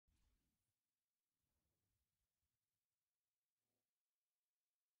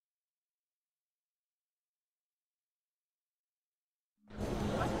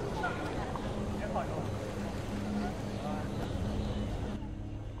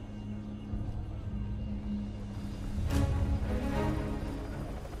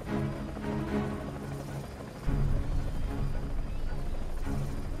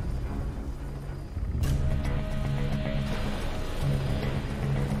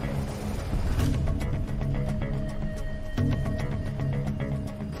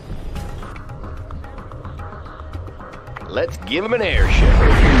Let's give him an air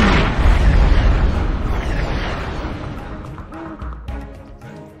show.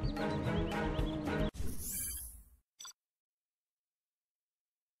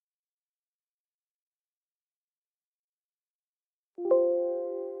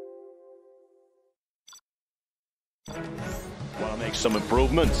 Want to make some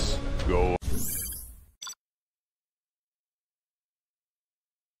improvements? Go.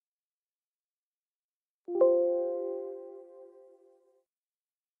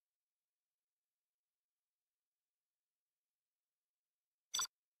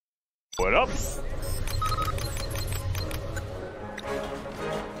 What up?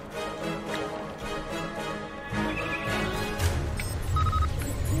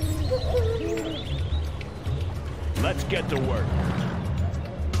 Let's get to work.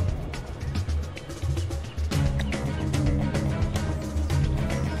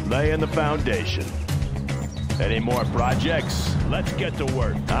 Laying the foundation. Any more projects? Let's get to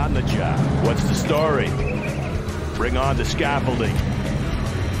work. On the job. What's the story? Bring on the scaffolding.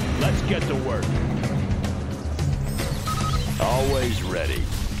 Let's get to work. Always ready.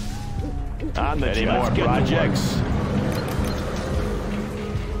 On the Any job. More projects?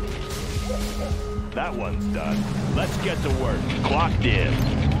 That one's done. Let's get to work. Clocked in.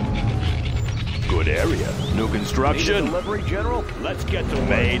 Good area. New construction. Delivery, General? Let's get to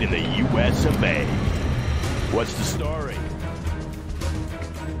made in the U.S. of A. What's the story?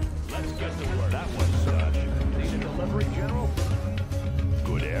 Let's get to work. That one's done. Need a delivery, General?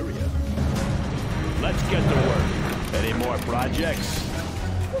 Good area. Let's get to work. Any more projects?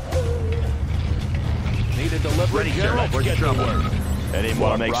 Need a delivery, Ready, General? Let's get to work. Any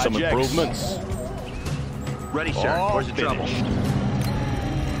more make projects? some improvements? Ready, sir. All Where's the trouble? finished.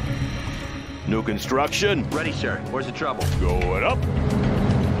 New construction? Ready, sir. Where's the trouble? Going up.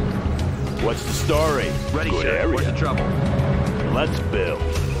 What's the story? Ready, Good sir. area. Where's the trouble? Let's build.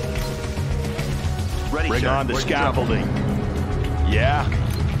 Ready, Bring sir. on the Where's the trouble? scaffolding. Yeah.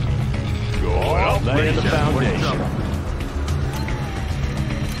 Going up. Laying the sir. Where's the foundation.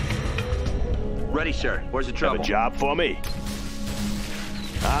 Ready, sir. Where's the Have trouble? a job for me?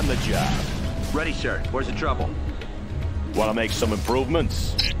 On the job. Ready, sir. Where's the trouble? Want to make some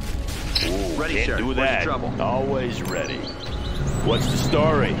improvements? Ooh, Ready, can't sir. do Where's the that. trouble? Always ready. What's the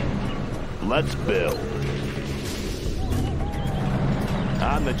story? Let's build.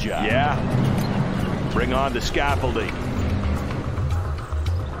 On the job. Yeah. Bring on the scaffolding.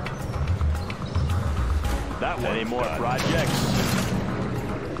 That one. Any more projects?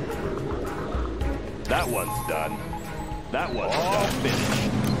 That one's done. That one's all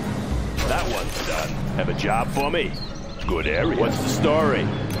finished. That one's done. Have a job for me? Good area. What's the story?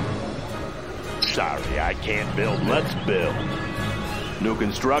 Sorry, I can't build. Let's build. New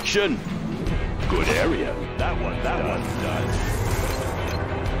construction? Good area. That one's done.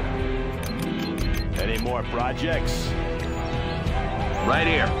 Any more projects? Right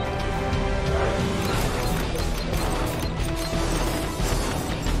here.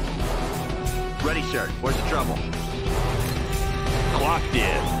 Ready, sir. Where's the trouble? Clocked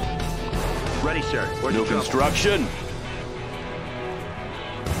in. Ready, sir. Where's New the trouble? construction?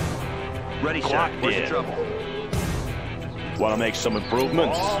 Ready, sir. Clocked Where's in. the trouble? Want to make some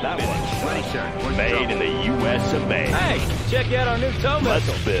improvements? That one. Ready, sir. Where's the Made trouble? in the U.S. of A. Hey, check out our new tow Let's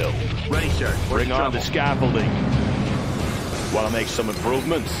missile. build. Ready, sir. Where's Bring the on trouble? the scaffolding. Want to make some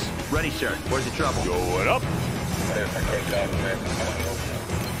improvements? Ready, sir. Where's the trouble? Going up.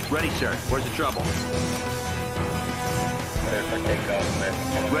 Ready, sir. Where's the trouble?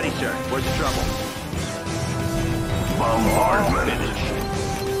 Ready, sir. Where's the trouble? Bombardment. Finished.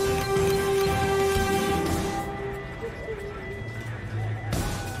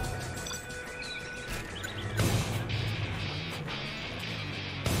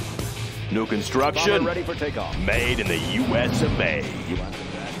 New construction? Bomber ready for takeoff. Made in the U.S. of A.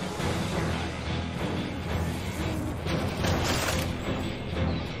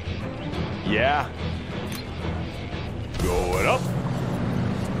 Yeah. Going up.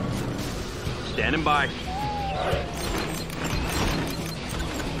 Standing by.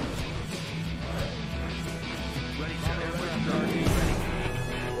 Ready, sir.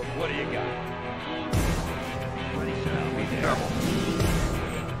 What do you got? Ready, sir. I'll be there. Trouble.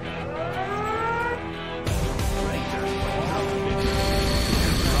 Ready, sir.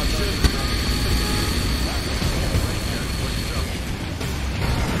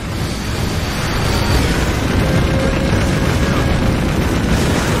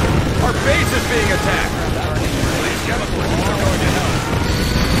 Our base is being attacked.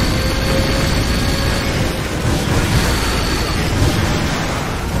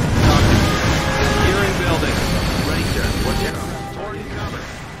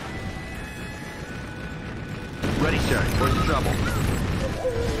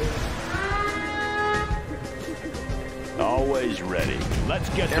 Always ready. Let's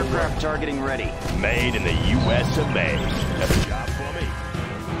get to work. Aircraft targeting ready. Made in the U.S. of A. Have a job for me?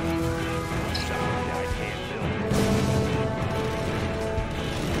 Something I can't build.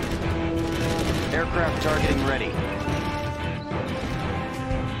 Aircraft targeting ready.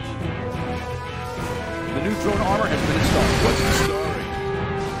 The new drone armor has been installed. What's the story?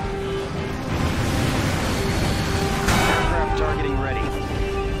 Aircraft targeting ready.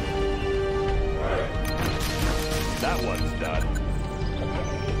 That one's done.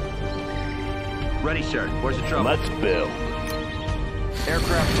 Ready, sir. Where's the trouble? Let's build.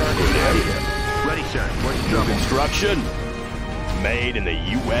 Aircraft targeting ready. Ready, sir. Where's the trouble? Construction. Made in the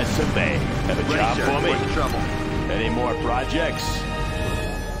U.S. of A. Have a Ready, job sir. for me? Where's the trouble? Any more projects?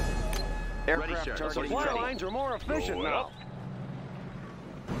 Aircraft The targeting supply ready. lines are more efficient Going now. up.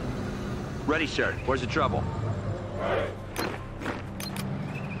 Ready, sir. Where's the trouble?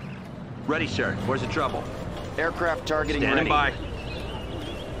 Ready, sir. Where's the trouble? Aircraft targeting Standing ready. by.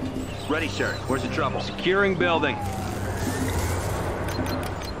 Ready, sir. Where's the trouble? Securing building.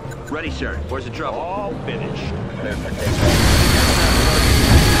 Ready, sir. Where's the trouble? All finished.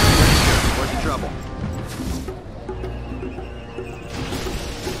 Where's the trouble?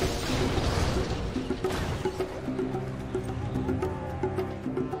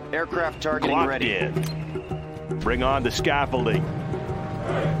 Aircraft targeting Clocked ready. in. Bring on the scaffolding.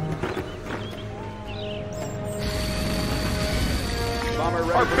 Bomber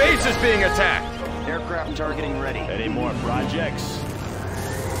ready. Our base is being attacked. Aircraft targeting ready. Any more projects?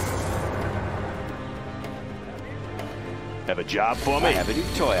 Have a job for me? I have a new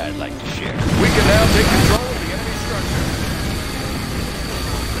toy I'd like to share. We can now take control of the enemy structure.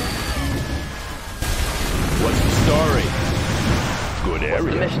 What's the story? Good What's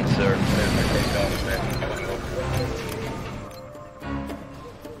the area. mission, sir?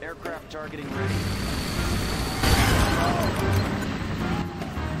 Aircraft targeting ready.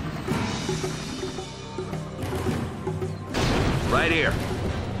 Right here.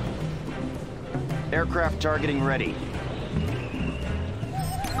 Aircraft targeting ready.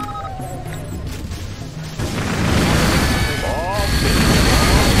 All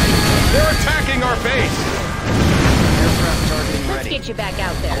finished. They're attacking our base. Aircraft targeting Let's ready. get you back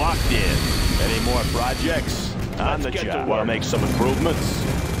out there. Clocked in. Any more projects? On the job. Want to make some improvements?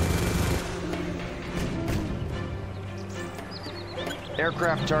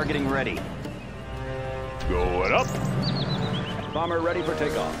 Aircraft targeting ready. Going up. Bomber ready for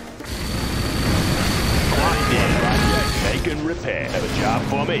takeoff. Clocked in. Project. Make and repair. Have a job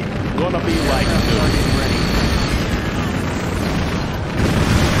for me? Gonna be like Aircraft new. targeting ready.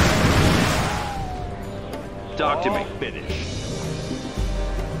 Talk to All me. finished.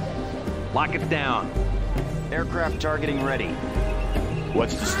 Lock it down. Aircraft targeting ready.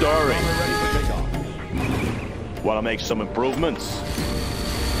 What's the story? Bomber ready for takeoff. Want to make some improvements?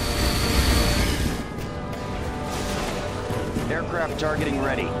 Aircraft targeting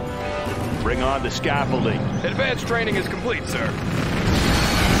ready. Bring on the scaffolding. Advanced training is complete, sir.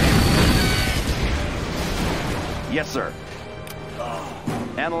 Yes, sir.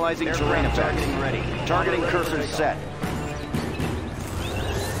 Analyzing terrain effects. Targeting ready. Targeting cursor set.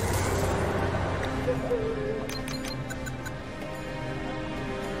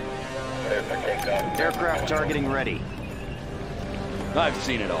 Aircraft targeting ready. I've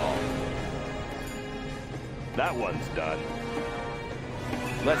seen it all. That one's done.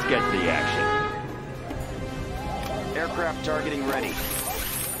 Let's get to the action. Aircraft targeting ready.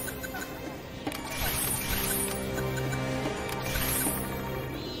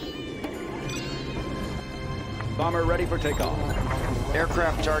 Bomber ready for takeoff.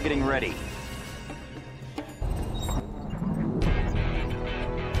 Aircraft targeting ready.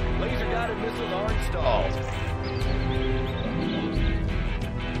 Laser-guided missiles are installed.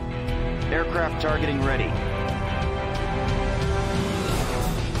 Aircraft targeting ready.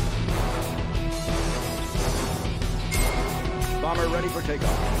 Bomber ready for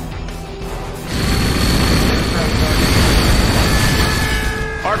takeoff.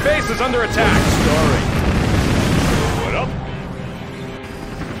 Our base is under attack. Story. What up?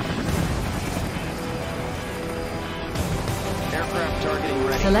 Aircraft targeting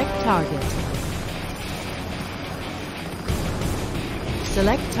ready. Select target.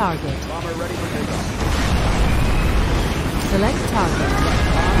 Select target. Bomber ready for takeoff. Select target.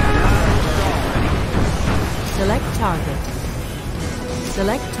 Select target.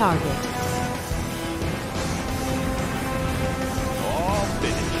 Select target. All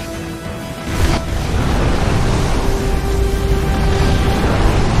finished.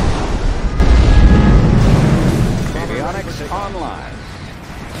 Avionics online.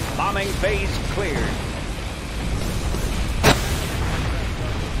 Bombing phase cleared.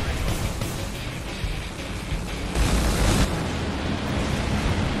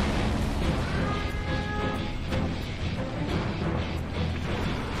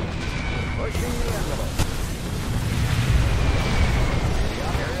 Pushing the envelope.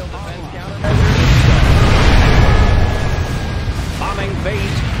 Aerial defense countermeasures installed. Bombing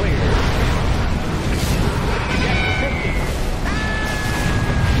phase clear.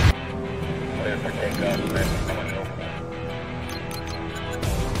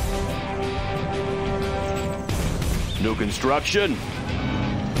 New construction.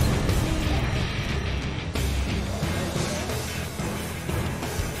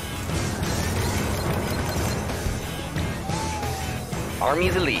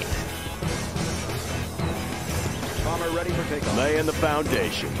 Army's elite. Bomber ready for takeoff. Laying the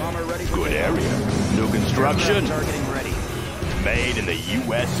foundation. Bomber ready for Good takeoff. area. New construction. Targeting ready. Made in the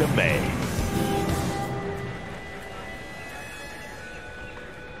U.S. of A.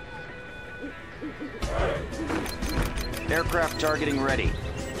 Aircraft targeting ready.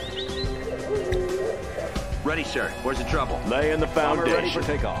 Ready, sir. Where's the trouble? Laying the Bomber ready for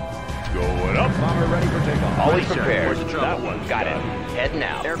foundation. takeoff. Going up. Bomber ready for takeoff. Always Ready, sir. prepared. Where's the trouble? That one's Got it. done. Heading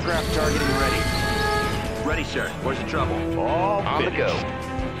out. Aircraft targeting ready. Ready, sir. Where's the trouble? All On the finished.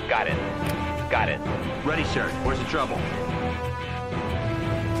 go. Got it. Got it. Ready, sir. Where's the trouble?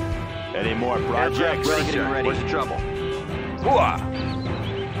 Any more Aircraft projects? ready, Getting sir. ready. Where's the trouble? Hooah!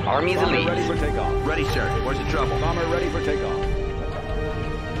 Army's Bomber elite. ready for takeoff. Ready, sir. Where's the trouble? Bomber ready for takeoff.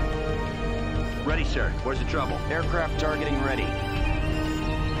 Ready, sir. Where's the trouble? Aircraft targeting ready.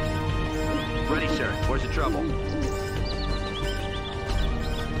 Ready, sir. Where's the trouble?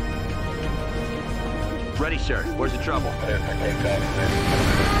 Ready, sir. Where's the trouble? Aircraft targeting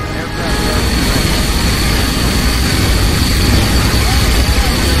ready.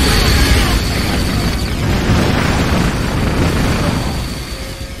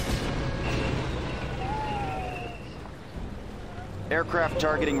 Aircraft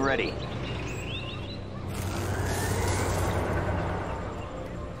targeting ready.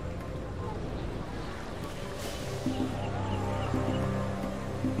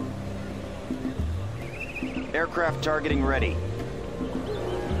 Aircraft targeting ready.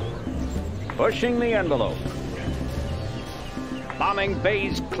 Pushing the envelope. Bombing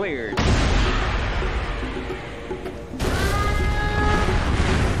bays cleared.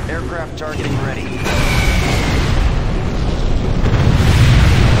 Aircraft targeting ready.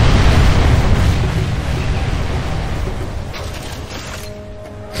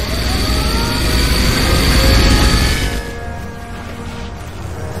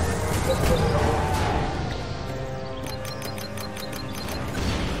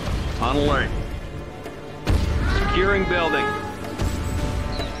 On alert. Securing building.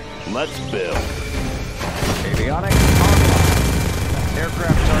 Let's build. Avionics online.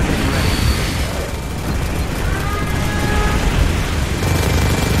 Aircraft targeting ready.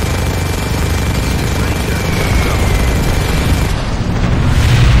 Ready, sir. Where's the trouble?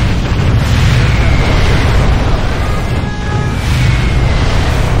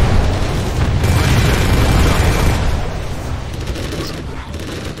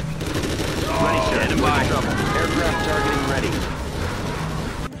 Ready, sir. Where's the trouble? Aircraft targeting ready.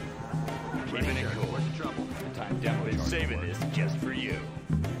 Keeping it cool. Where's the trouble? Time demo. Been saving this just for you.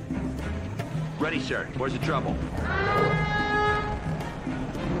 Ready, sir. Where's the trouble?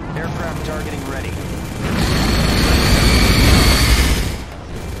 Aircraft targeting ready.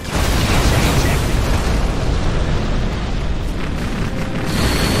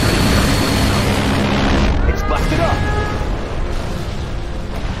 It's busted up.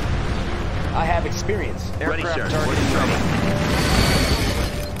 I have experience. Ready, Aircraft sir. Where's targeting the trouble?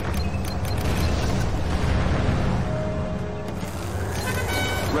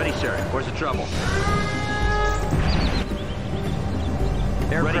 Ready, sir. Where's the trouble?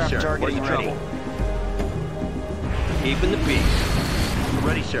 Ready, Aircraft sir. Where's targeting the ready. trouble? Keeping the peace.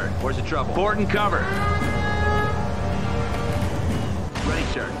 Ready, sir. Where's the trouble? Port and cover. Ready,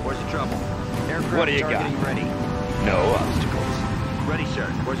 sir. Where's the trouble? Aircraft What do you got? targeting ready. No obstacles. Ready, sir.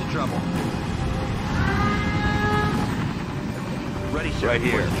 Where's the trouble? Ready, sir. Right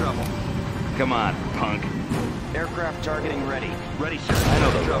here. Where's the trouble? Come on, punk. Aircraft targeting ready. Ready, sir. I know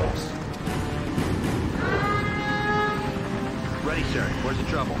Where's the trouble? ropes. Ready, sir. Where's the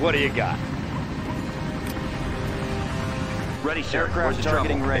trouble? What do you got? Ready, sir. Where's Aircraft the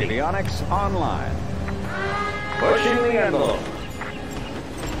targeting trouble? ready. Avionics online. Pushing the envelope.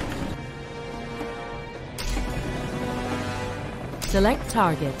 Select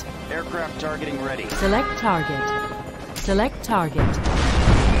target. Aircraft targeting ready. Select target. Select target.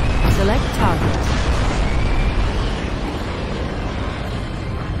 Select target.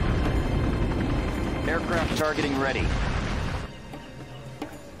 Aircraft targeting ready.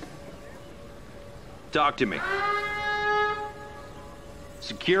 Talk to me.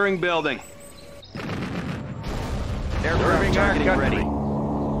 Securing building. Aircraft targeting ready.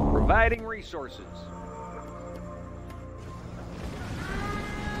 Providing resources.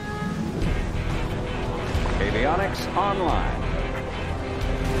 Avionics online.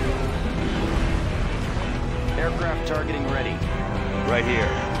 Aircraft targeting ready. Right here.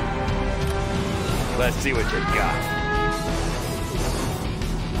 Let's see what you got.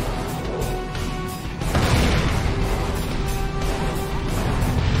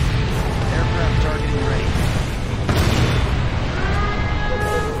 Aircraft targeting ready.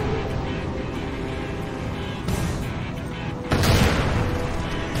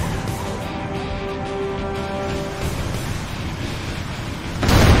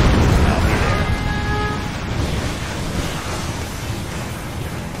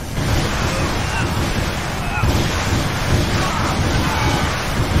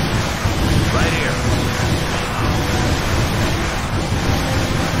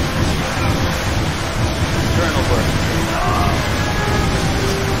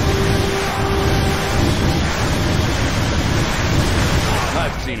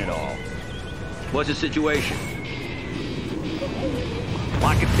 What's the situation?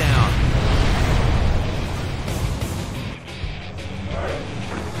 Lock it down.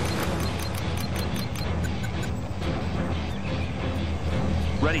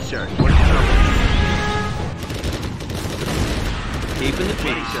 Ready, sir. What's the trouble? Keeping the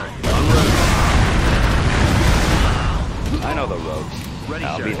peace, sir. En route. I know the ropes. Ready,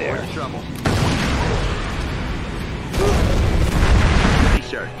 I'll sir. be there. Where's the trouble? Ready,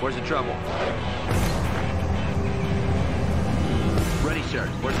 sir. Where's the trouble? Ready, sir.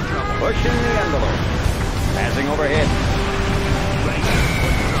 Where's the trouble? Pushing the envelope. Passing overhead. Ready, sir.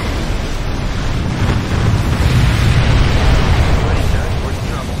 Where's the trouble? Ready, sir. Where's the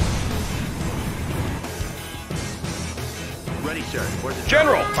trouble? Ready, sir. Where's the trouble?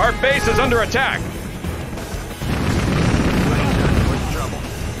 General, our base is under attack. Ready, sir. Where's the trouble?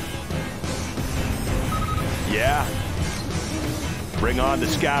 Yeah. Bring on the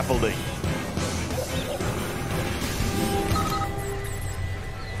scaffolding.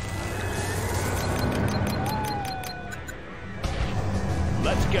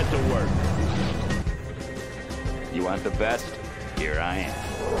 Let's get to work. You want the best? Here I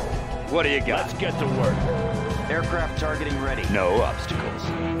am. What do you got? Let's get to work. Aircraft targeting ready. No obstacles.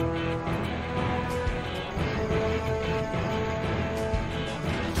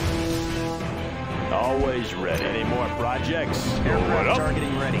 Always ready. Any more projects? Going Aircraft up.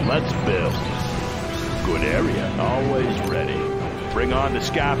 targeting ready. Let's build. Good area. Always ready. Bring on the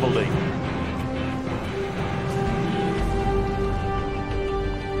scaffolding.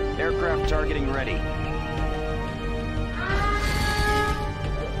 Aircraft targeting ready.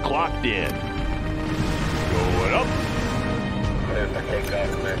 Clocked in. Going up.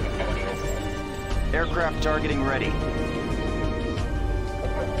 Aircraft targeting ready.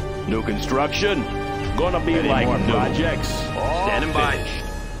 New construction. Gonna be Any like more new. projects? All Standing by. finished.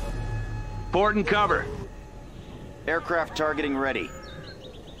 Port and cover. Aircraft targeting ready.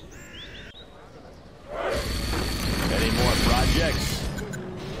 Any more projects?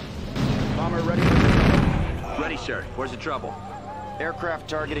 Bomber ready. Ready, sir. Where's the trouble? Aircraft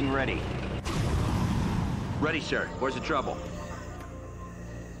targeting ready. Ready, sir. Where's the trouble?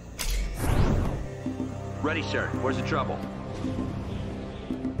 Ready, sir. Where's the trouble?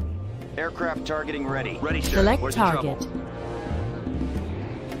 Aircraft targeting ready. Ready, sir. Select Where's target. the trouble?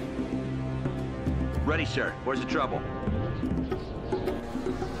 Ready, sir. Where's the trouble?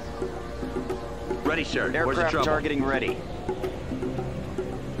 Ready, sir. Where's the Aircraft trouble? targeting ready.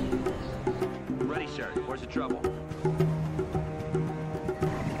 Ready, sir. Where's the trouble?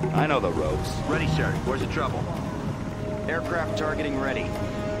 I know the ropes. Ready, sir. Where's the trouble? Aircraft targeting ready.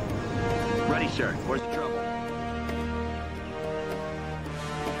 Ready, sir. Where's the trouble?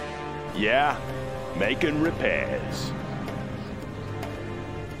 Yeah. Making repairs.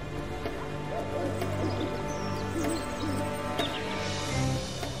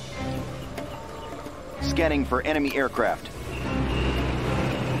 Scanning for enemy aircraft.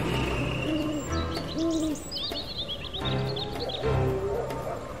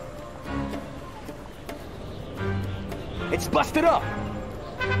 It's busted up.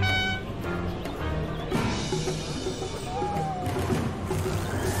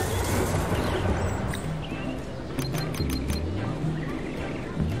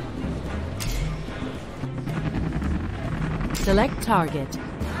 Select target.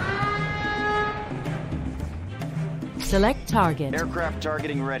 Select target. Aircraft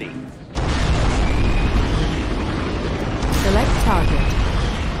targeting ready. Select target.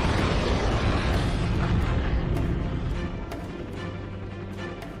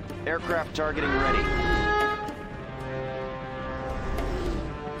 Aircraft targeting ready.